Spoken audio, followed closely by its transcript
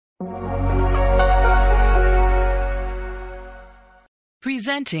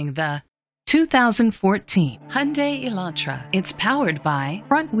Presenting the 2014 Hyundai Elantra. It's powered by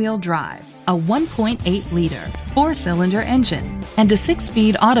front-wheel drive, a 1.8-liter four-cylinder engine, and a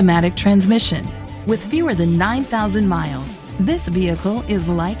 6-speed automatic transmission. With fewer than 9,000 miles, this vehicle is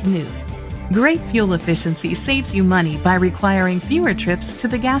like new. Great fuel efficiency saves you money by requiring fewer trips to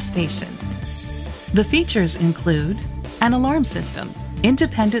the gas station. The features include an alarm system,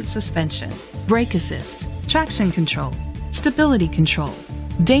 independent suspension, brake assist, traction control, stability control,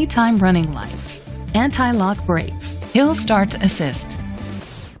 daytime running lights, anti-lock brakes, hill start assist.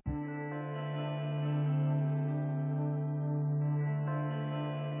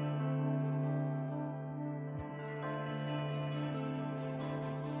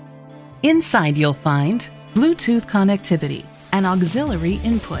 Inside you'll find Bluetooth connectivity, an auxiliary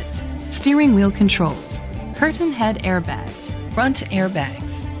input, steering wheel controls, curtain head airbags, front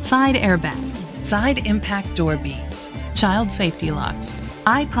airbags, side impact door beams, child safety locks,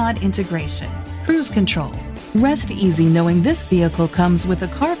 iPod integration, cruise control. Rest easy knowing this vehicle comes with a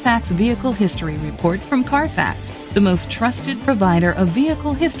Carfax Vehicle History Report from Carfax, the most trusted provider of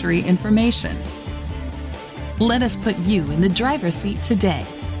vehicle history information. Let us put you in the driver's seat today.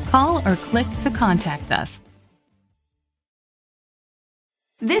 Call or click to contact us.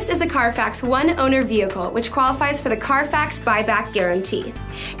 This is a Carfax one-owner vehicle which qualifies for the Carfax buyback guarantee.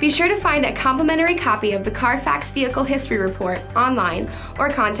 Be sure to find a complimentary copy of the Carfax Vehicle History Report online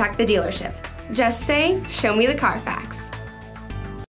or contact the dealership. Just say, "Show me the Carfax."